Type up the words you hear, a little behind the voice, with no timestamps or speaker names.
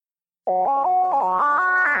Welcome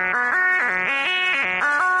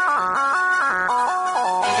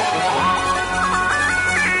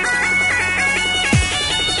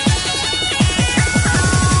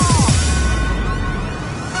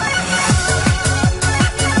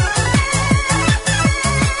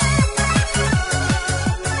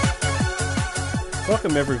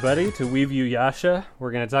everybody to Inuyasha.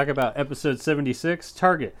 We're going to talk about episode 76,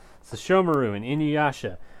 Target, Sesshomaru, and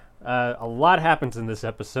Inuyasha. A lot happens in this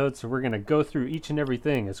episode, so we're going to go through each and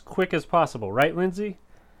everything as quick as possible. Right, Lindsay?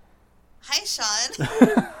 Hi, Sean.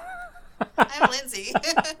 I'm Lindsay.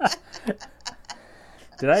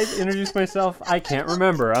 Did I introduce myself? I can't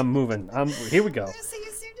remember. I'm moving. Here we go. So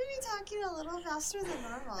you seem to be talking a little faster than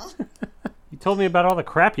normal. You told me about all the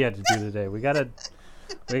crap you had to do today. We gotta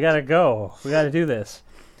go. We gotta do this.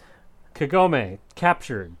 Kagome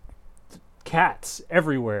captured. Cats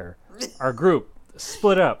everywhere. Our group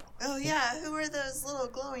split up. Oh yeah, who were those little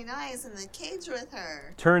glowing eyes in the cage with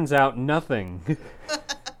her? Turns out nothing.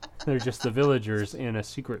 They're just the villagers in a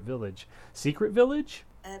secret village. Secret village?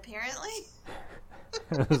 Apparently.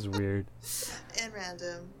 That was weird. And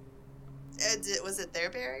random. Was it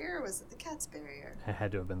their barrier or was it the cat's barrier? It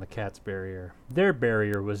had to have been the cat's barrier. Their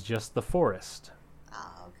barrier was just the forest.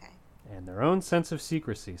 Oh, okay. And their own sense of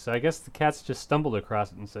secrecy. So I guess the cats just stumbled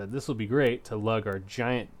across it and said, this will be great to lug our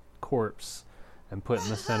giant corpse and put in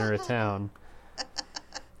the center of town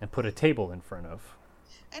and put a table in front of.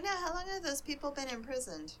 I know. How long have those people been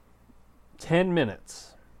imprisoned? 10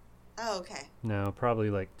 minutes. Oh, okay. No, probably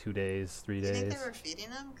like 2 days, 3 days. Do you think they were feeding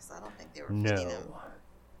them? Because I don't think they were feeding them. No.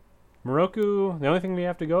 Moroku, the only thing we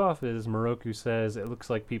have to go off is Moroku says it looks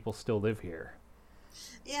like people still live here.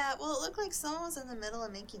 Yeah, well, it looked like someone was in the middle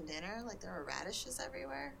of making dinner. Like there were radishes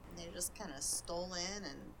everywhere. And they just kind of stole in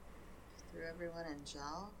and threw everyone in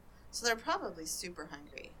jail. So they're probably super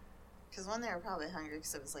hungry. Because one, they were probably hungry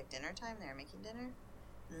because it was like dinner time. They were making dinner.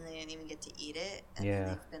 And they didn't even get to eat it. And then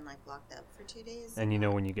they've been like locked up for 2 days. And you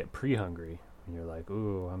know when you get pre-hungry, and you're like,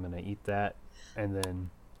 ooh, I'm going to eat that. And then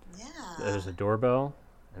there's a doorbell.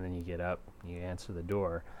 And then you get up, you answer the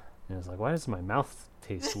door. And it's like, why does my mouth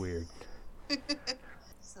taste weird?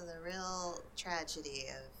 So the real tragedy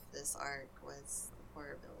of this arc was the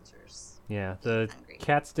poor villagers. Yeah, the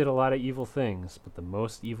cats did a lot of evil things, but the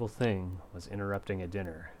most evil thing was interrupting a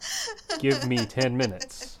dinner. Give me 10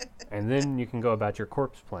 minutes, and then you can go about your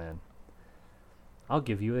corpse plan. I'll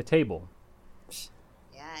give you a table.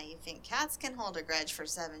 Yeah, you think cats can hold a grudge for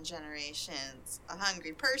 7 generations? A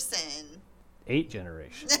hungry person. 8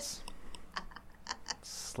 generations.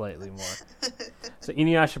 Slightly more. So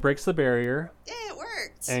Inuyasha breaks the barrier. Yeah, it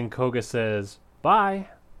worked. And Koga says, bye,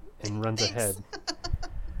 and runs ahead.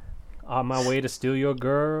 On my way to steal your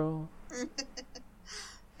girl.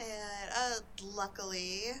 And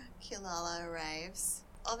luckily, Kilala arrives.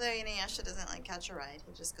 Although Inuyasha doesn't like catch a ride,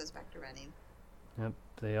 he just goes back to running. Yep,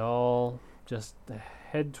 they all just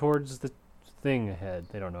head towards the thing ahead.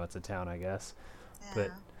 They don't know it's a town, I guess. Yeah.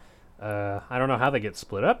 But I don't know how they get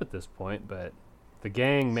split up at this point, but the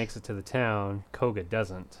gang makes it to the town. Koga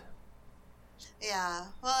doesn't. Yeah,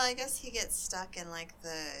 well, I guess he gets stuck in like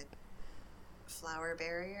the flower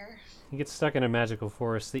barrier. He gets stuck in a magical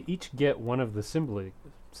forest. They each get one of the siblings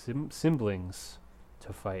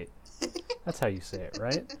to fight. That's how you say it,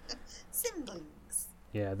 right? Siblings.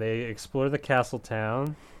 Yeah, they explore the castle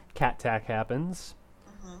town. Cat tack happens.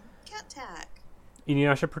 Mm-hmm. Cat tack.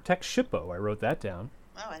 Inuyasha protects Shippo. I wrote that down.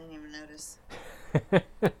 Oh, I didn't even notice.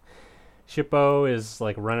 Shippo is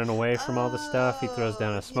like running away from all the stuff. He throws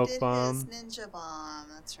down a smoke bomb. His ninja bomb,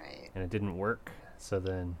 that's right. And it didn't work. So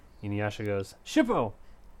then Inuyasha goes, Shippo!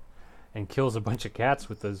 And kills a bunch of cats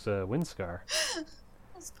with his wind scar.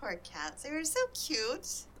 Those poor cats. They were so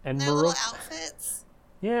cute. And their little outfits.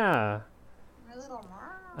 Yeah. Their little...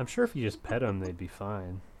 I'm sure if you just pet them, they'd be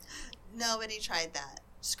fine. Nobody tried that.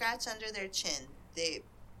 Scratch under their chin.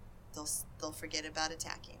 They'll forget about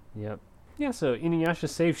attacking. Yep. Yeah, so Inuyasha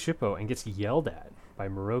saves Shippo and gets yelled at by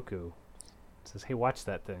Moroku. Says, hey, watch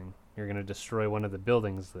that thing. You're going to destroy one of the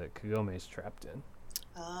buildings that Kagome's trapped in.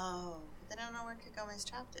 Oh, they don't know where Kagome's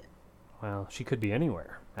trapped in. Well, she could be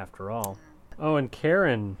anywhere, after all. Oh, and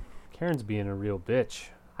Karen's being a real bitch.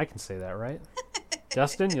 I can say that, right?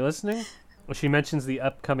 Dustin, you listening? Well, she mentions the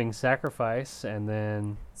upcoming sacrifice, and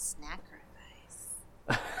then... Snackrifice.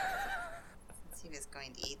 Since he was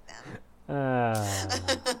going to eat them.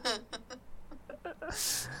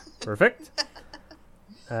 Perfect.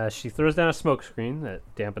 She throws down a smoke screen that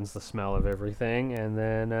dampens the smell of everything, and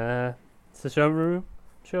then Sesshomaru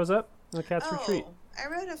shows up in the cat's retreat. I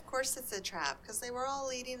wrote, of course it's a trap, because they were all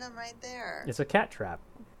leading them right there. It's a cat trap.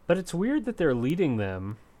 But it's weird that they're leading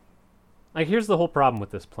them. Like, here's the whole problem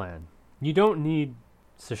with this plan. You don't need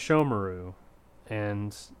Sesshomaru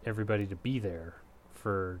and everybody to be there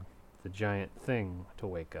for the giant thing to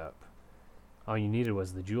wake up. All you needed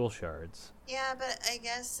was the jewel shards. Yeah, but I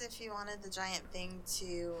guess if you wanted the giant thing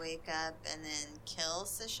to wake up and then kill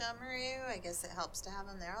Sesshomaru, I guess it helps to have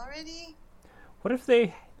him there already. What if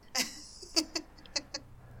they...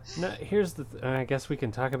 No, here's the... I guess we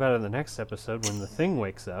can talk about it in the next episode when the thing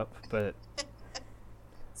wakes up, but...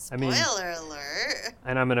 Spoiler alert.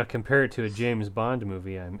 And I'm going to compare it to a James Bond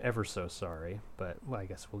movie. I'm ever so sorry, but I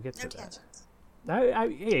guess we'll get to that. Tangents.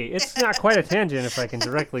 Hey, it's not quite a tangent if I can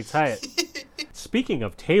directly tie it. Speaking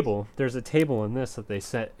of table, there's a table in this that they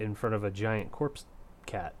set in front of a giant corpse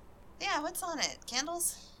cat. Yeah, what's on it?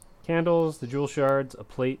 Candles? Candles, the jewel shards, a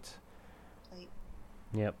plate.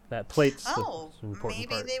 Yep, that plate's the important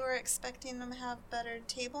maybe part. They were expecting him to have better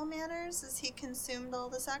table manners as he consumed all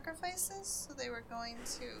the sacrifices, so they were going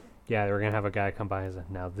to... Yeah, they were going to have a guy come by and say,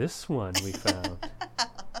 now this one we found.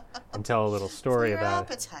 And tell a little story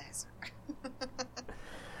about appetizer.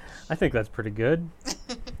 I think that's pretty good.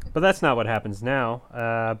 But that's not what happens now.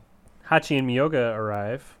 Hachi and Miyoga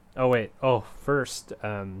arrive. Oh, wait. Oh, first,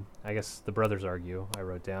 I guess the brothers argue, I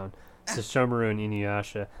wrote down. Sesshomaru and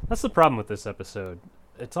Inuyasha. That's the problem with this episode.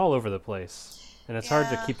 It's all over the place. And it's hard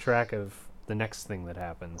to keep track of the next thing that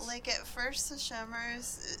happens. Like, at first, Sesshomaru, it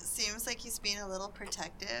seems like he's being a little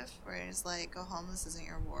protective, where he's like, go home, this isn't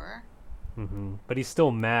your war. Mm-hmm. But he's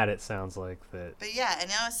still mad, it sounds like. That. But yeah, and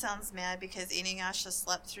now it sounds mad because Inuyasha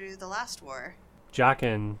slept through the last war.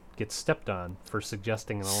 Jaken gets stepped on for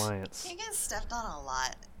suggesting an alliance. He gets stepped on a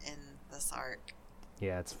lot in this arc.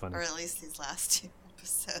 Yeah, it's funny. Or at least these last 2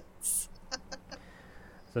 episodes.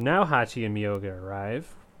 So now Hachi and Miyoga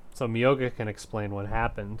arrive. So Miyoga can explain what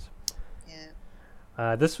happened.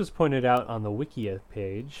 Yeah. This was pointed out on the Wikia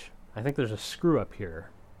page. I think there's a screw-up here.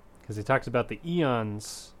 Because he talks about the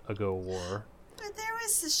eons ago war. But there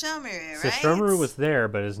was Sesshomaru, right? Sesshomaru was there,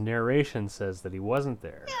 but his narration says that he wasn't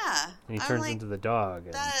there. Yeah. And he turns into the dog.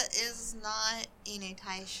 And that is not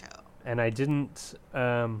Inuyasha. And I didn't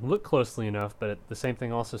look closely enough, but the same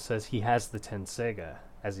thing also says he has the Tenseiga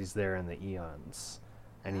as he's there in the eons.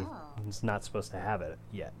 And he's not supposed to have it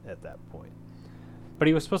yet at that point. But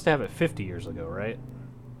he was supposed to have it 50 years ago, right?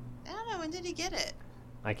 I don't know. When did he get it?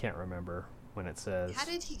 I can't remember when it says. How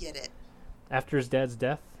did he get it? After his dad's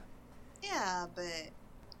death? Yeah, but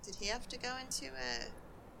did he have to go into a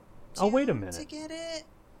Oh, wait a minute. to get it?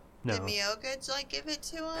 No. Did Miyoga give it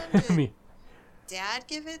to him? Did Dad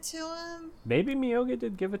give it to him? Maybe Miyoga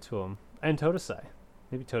did give it to him. And Totosai.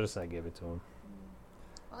 Maybe Totosai gave it to him.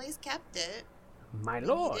 Well, he's kept it. My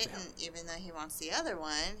lord. He didn't, even though he wants the other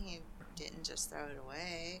one, he didn't just throw it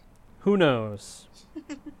away. Who knows?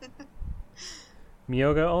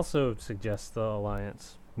 Miyoga also suggests the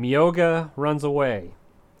alliance. Miyoga runs away.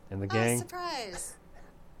 And the gang... surprise!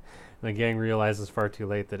 The gang realizes far too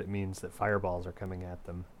late that it means that fireballs are coming at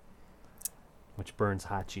them. Which burns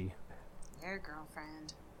Hachi. Your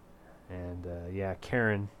girlfriend. And,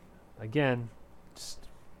 Karen. Again, just...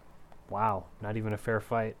 Wow. Not even a fair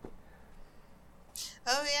fight.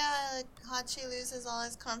 Oh yeah, Hachi loses all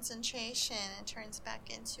his concentration and turns back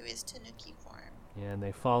into his Tanuki form. Yeah, and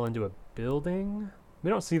they fall into a building. We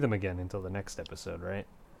don't see them again until the next episode, right?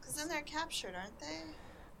 Because then they're captured, aren't they?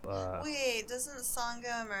 Wait, doesn't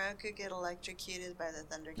Sango and Moroku get electrocuted by the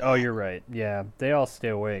Thunder Cat? Oh, you're right. Yeah, they all stay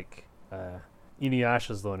awake.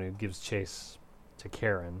 Inuyasha's the one who gives chase to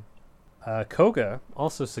Karen. Koga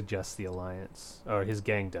also suggests the alliance, or his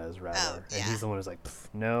gang does, rather. Oh, yeah. And he's the one who's like,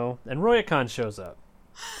 no. And Royakan shows up.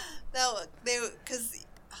 No, because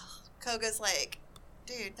Koga's like,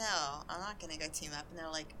 dude, no, I'm not going to go team up. And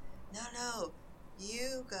they're like, no,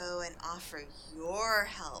 you go and offer your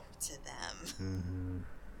help to them. Mm-hmm.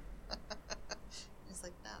 He's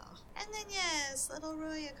like, no. And then, yes, little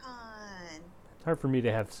Royakan. It's hard for me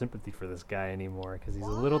to have sympathy for this guy anymore, because he's a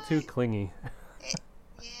little too clingy.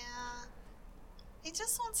 Yeah. He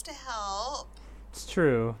just wants to help. It's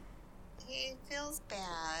true. He feels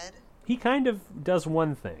bad. He kind of does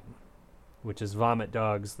one thing, which is vomit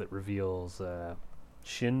dogs that reveals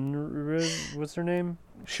what's her name?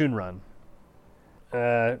 Shunran.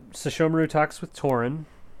 Sesshomaru talks with Torin,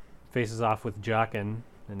 faces off with Jaken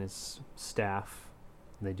and his staff.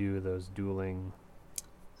 They do those dueling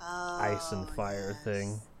ice and fire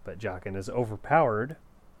thing, but Jaken is overpowered.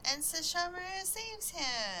 And Sesshomaru saves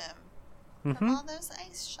him Mm-hmm. from all those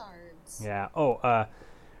ice shards. Yeah. Oh,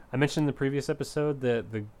 I mentioned in the previous episode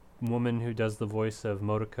that the woman who does the voice of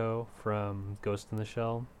Motoko from Ghost in the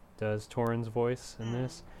Shell does Torin's voice in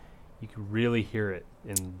this. You can really hear it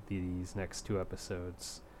in these next 2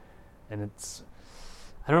 episodes. And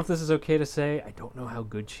I don't know if this is okay to say. I don't know how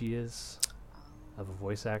good she is Um, of a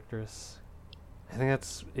voice actress. I think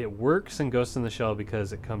it works in Ghost in the Shell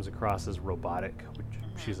because it comes across as robotic,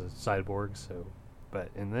 which she's a cyborg, so. But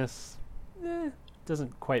in this,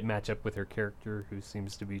 doesn't quite match up with her character, who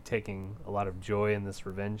seems to be taking a lot of joy in this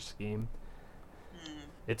revenge scheme.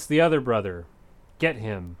 It's the other brother. Get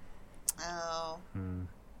him. Oh.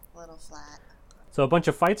 A little flat. So a bunch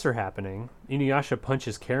of fights are happening. Inuyasha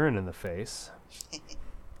punches Karen in the face.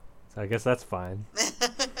 So I guess that's fine.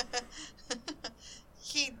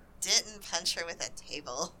 He didn't punch her with a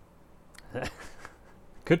table.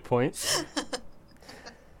 Good point.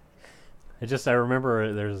 I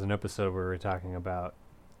remember there's an episode where we were talking about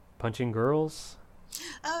punching girls.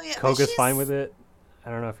 Oh, yeah. Koga's fine with it.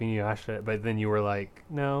 I don't know if Inuyasha, but then you were like,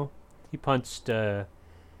 no, he punched, Yura!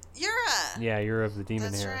 Yeah, Yura of the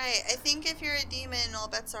demon That's hair. right. I think if you're a demon, all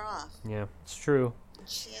bets are off. Yeah, it's true.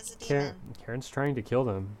 She is a demon. Karen's trying to kill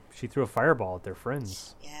them. She threw a fireball at their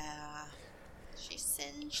friends. Yeah. She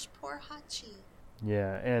singed poor Hachi.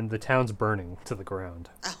 Yeah, and the town's burning to the ground.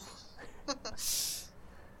 Oh.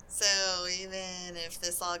 So even if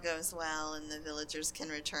this all goes well and the villagers can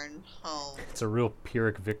return home, It's a real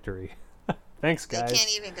Pyrrhic victory. Thanks, guys. they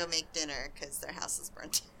can't even go make dinner because their house is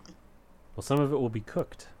burnt down. Well, some of it will be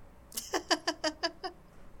cooked.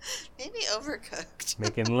 Maybe overcooked.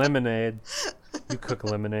 Making lemonade. You cook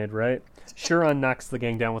lemonade, right? Shuron knocks the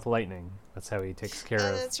gang down with lightning. That's how he takes care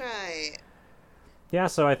of. That's right. Yeah,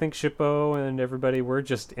 so I think Shippo and everybody were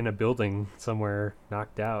just in a building somewhere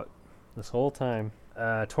knocked out this whole time.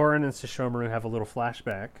 Torin and Sesshomaru have a little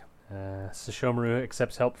flashback. Sesshomaru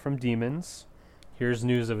accepts help from demons. Hears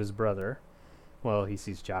news of his brother. Well, he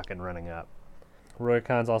sees Jockin running up.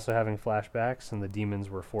 Royakon's also having flashbacks, and the demons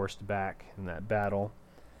were forced back in that battle.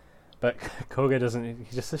 But Koga doesn't...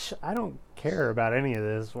 He just says, I don't care about any of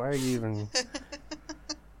this. Why are you even...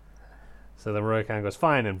 So then Royakon goes,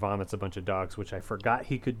 fine, and vomits a bunch of dogs, which I forgot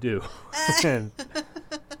he could do. And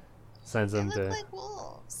sends them They to... look like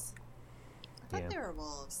wolves. I thought they were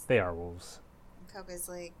wolves. They are wolves. And Koga's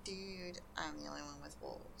like, dude, I'm the only one with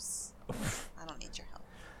wolves. I don't need your help.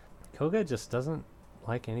 Koga just doesn't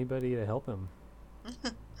like anybody to help him.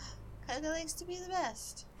 Koga likes to be the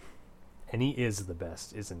best. And he is the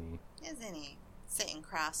best, isn't he? Isn't he? Sitting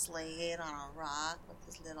cross-legged on a rock with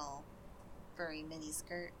his little furry mini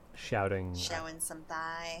skirt. Shouting some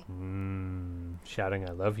thigh. Shouting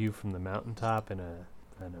I love you from the mountaintop in a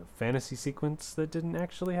fantasy sequence that didn't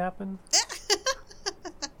actually happen.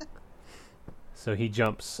 So he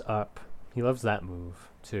jumps up. He loves that move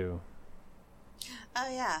too. Oh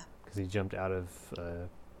yeah. Because he jumped out of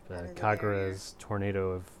Out of the Kagura's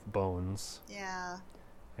tornado of bones. Yeah.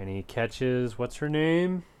 And he catches, what's her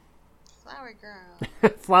name? Flower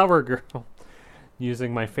girl. Flower Girl.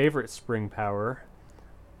 Using my favorite spring power,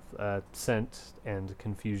 scent and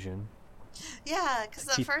confusion. Yeah, because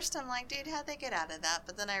at first I'm like, dude, how'd they get out of that?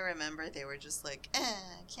 But then I remember they were just like,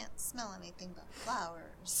 I can't smell anything but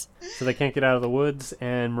flowers. So they can't get out of the woods,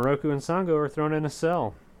 and Moroku and Sango are thrown in a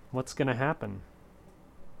cell. What's going to happen?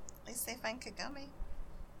 At least they find Kagome.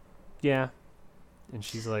 Yeah. And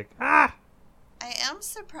she's like, ah! I am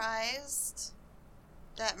surprised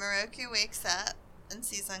that Moroku wakes up and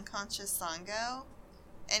sees unconscious Sango,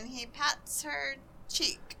 and he pats her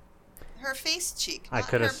cheek. Her face cheek, not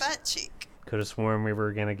her butt cheek. Could have sworn we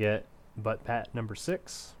were going to get butt pat number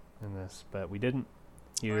 6 in this, but we didn't.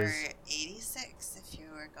 Or 86 if you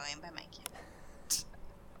were going by my count.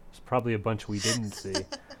 There's probably a bunch we didn't see.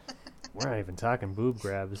 We're not even talking boob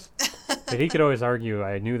grabs. But he could always argue,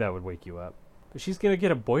 I knew that would wake you up. But she's going to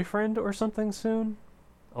get a boyfriend or something soon?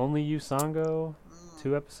 Only you, Sango?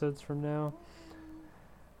 2 episodes from now?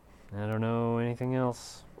 I don't know anything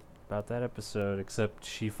else about that episode, except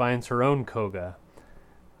she finds her own Koga.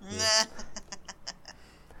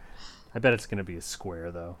 I bet it's going to be a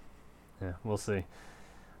square, though. Yeah, we'll see.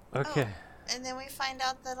 Okay. Oh, and then we find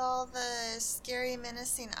out that all the scary,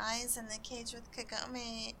 menacing eyes in the cage with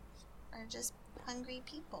Kagome are just hungry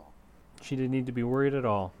people. She didn't need to be worried at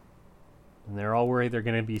all. And they're all worried they're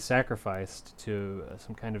going to be sacrificed to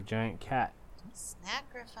some kind of giant cat.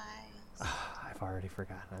 Snackrifice. I've already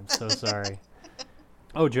forgotten. I'm so sorry.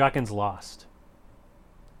 Oh, Jockin's lost.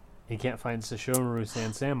 He can't find Sesshomaru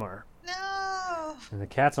San Samar. No! And the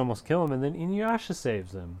cats almost kill him, and then Inuyasha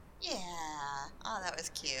saves him. Yeah. Oh, that was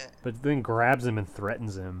cute. But then grabs him and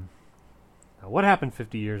threatens him. Now, what happened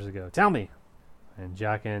 50 years ago? Tell me! And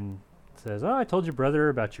Jockin says, oh, I told your brother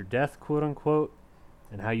about your death, quote-unquote,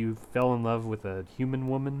 and how you fell in love with a human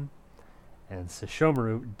woman. And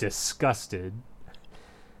Sesshomaru, disgusted,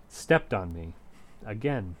 stepped on me.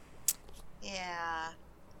 Again. Yeah.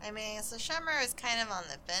 I mean, Sesshomaru is kind of on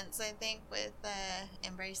the fence, I think, with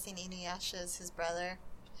embracing Inuyasha as his brother.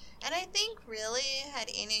 And I think, really, had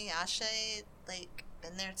Inuyasha, like,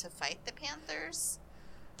 been there to fight the Panthers,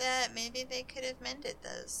 that maybe they could have mended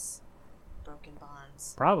those broken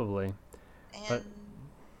bonds. Probably. And,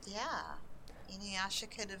 yeah, Inuyasha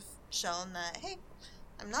could have shown that, hey,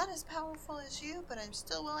 I'm not as powerful as you, but I'm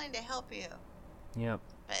still willing to help you. Yep.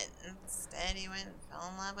 But instead, he went and fell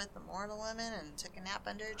in love with the mortal woman and took a nap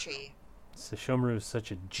under a tree. Sesshomaru is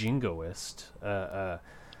such a jingoist, a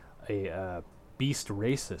beast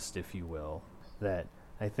racist, if you will, that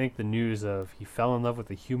I think the news of he fell in love with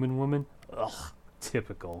a human woman, ugh,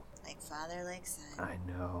 typical. Like father, like son. I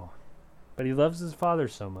know. But he loves his father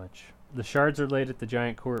so much. The shards are laid at the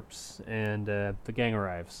giant corpse, and the gang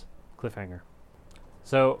arrives. Cliffhanger.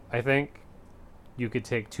 So, I think you could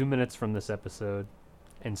take 2 minutes from this episode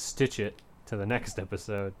and stitch it to the next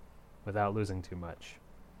episode without losing too much.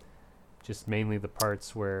 Just mainly the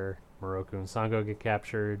parts where Moroku and Sango get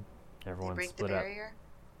captured, everyone's break split the up. barrier.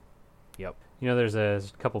 Yep. You know, there's a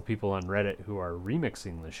couple people on Reddit who are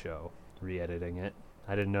remixing the show, re-editing it.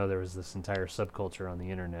 I didn't know there was this entire subculture on the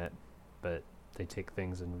internet, but they take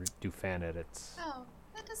things and do fan edits. Oh,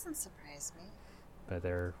 that doesn't surprise me. But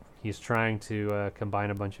he's trying to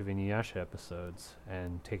combine a bunch of Inuyasha episodes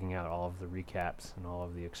and taking out all of the recaps and all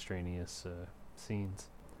of the extraneous scenes.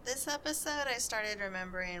 This episode, I started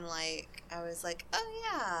remembering, like, I was like, oh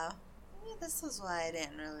yeah, maybe this is why I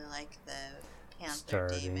didn't really like the Panther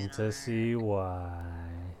Starting demon to arc. see why.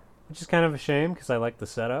 Which is kind of a shame because I like the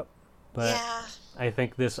setup. But Yeah. I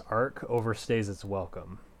think this arc overstays its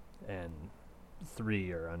welcome. And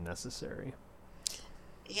 3 are unnecessary.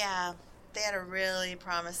 Yeah. They had a really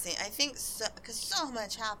promising, I think, because so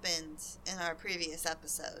much happened in our previous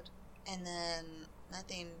episode. And then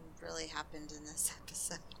nothing really happened in this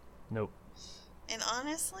episode. Nope. And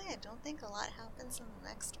honestly, I don't think a lot happens in the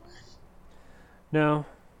next one. No,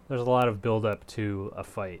 there's a lot of build up to a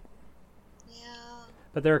fight. Yeah.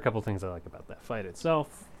 But there are a couple things I like about that fight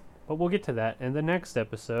itself. But we'll get to that in the next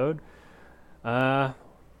episode.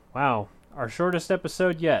 Wow. Our shortest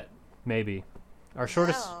episode yet, maybe. Our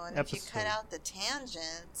shortest and episode. if you cut out the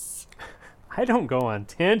tangents. I don't go on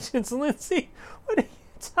tangents, Lindsay. What are you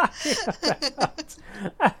talking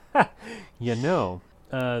about? You know,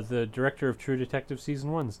 the director of True Detective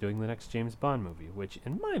Season 1 is doing the next James Bond movie, which,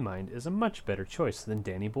 in my mind, is a much better choice than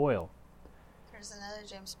Danny Boyle. There's another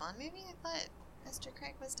James Bond movie? I thought Mr.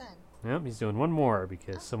 Craig was done. Yep, he's doing one more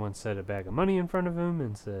because someone set a bag of money in front of him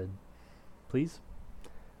and said, please,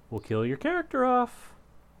 we'll kill your character off.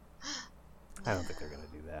 I don't think they're going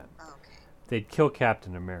to do that. Okay. They'd kill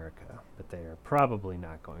Captain America, but they are probably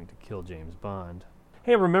not going to kill James Bond.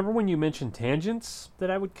 Hey, remember when you mentioned tangents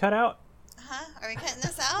that I would cut out? Huh? Are we cutting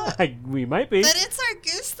this out? We might be. But it's our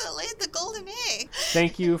goose that laid the golden egg.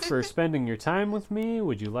 Thank you for spending your time with me.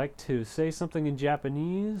 Would you like to say something in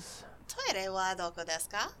Japanese? Toire wa doko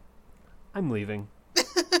desu ka? I'm leaving.